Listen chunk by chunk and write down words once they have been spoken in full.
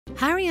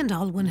Harry and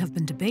Alwyn have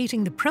been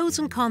debating the pros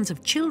and cons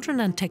of children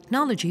and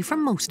technology for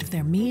most of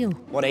their meal.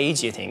 What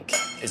age do you think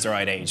is the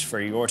right age for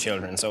your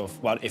children? So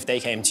if they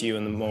came to you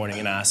in the morning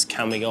and asked,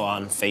 can we go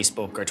on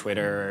Facebook or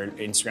Twitter or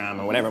Instagram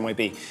or whatever it might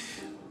be,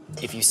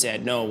 if you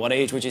said no, what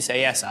age would you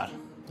say yes at?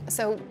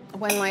 So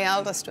when my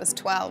eldest was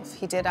 12,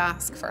 he did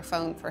ask for a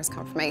phone for his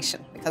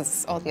confirmation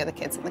because all the other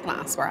kids in the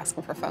class were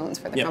asking for phones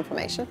for their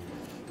confirmation.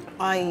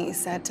 I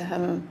said to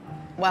him,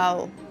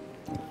 well,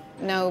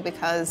 no,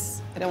 because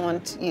I don't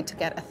want you to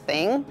get a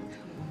thing.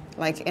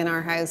 Like in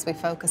our house, we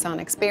focus on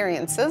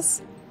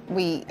experiences.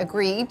 We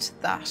agreed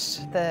that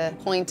the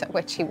point at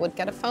which he would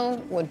get a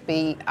phone would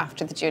be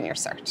after the junior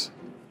cert.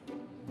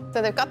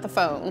 So they've got the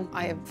phone.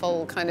 I have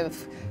full kind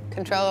of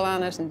control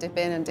on it and dip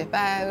in and dip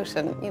out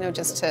and, you know,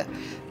 just to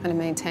kind of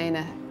maintain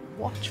a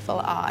watchful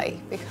eye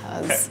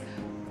because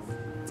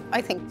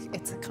I think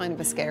it's a kind of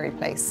a scary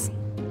place.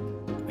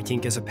 I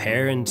think as a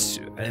parent,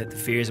 the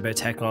fears about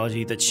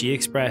technology that she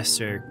expressed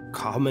are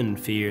common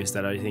fears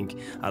that I think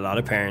a lot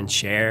of parents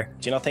share.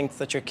 Do you not think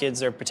that your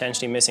kids are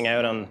potentially missing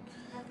out on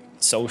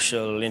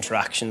social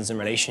interactions and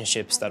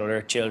relationships that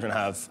other children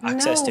have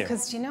access to? No,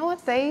 because do you know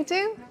what they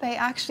do? They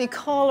actually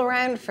call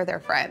around for their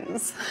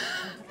friends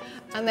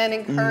and then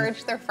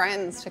encourage their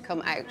friends to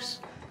come out.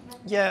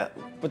 Yeah,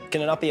 but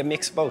can it not be a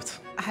mix of both?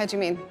 How do you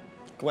mean?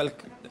 Well,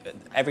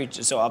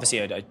 so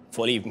obviously I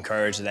fully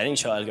encourage that any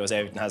child goes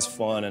out and has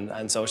fun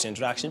and social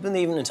interaction, but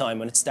even in a time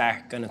when it's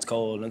dark and it's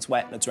cold and it's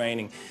wet and it's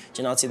raining,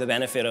 do you not see the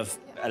benefit of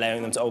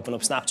allowing them to open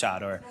up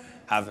Snapchat or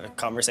have a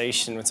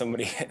conversation with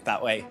somebody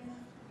that way?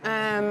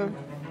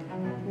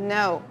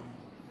 No.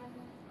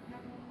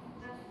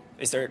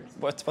 Is there,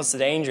 what's the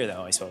danger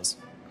though, I suppose?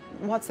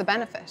 What's the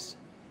benefit?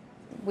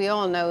 We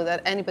all know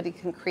that anybody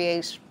can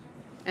create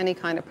any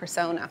kind of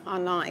persona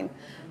online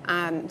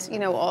and, you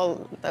know,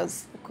 all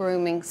those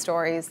grooming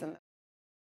stories and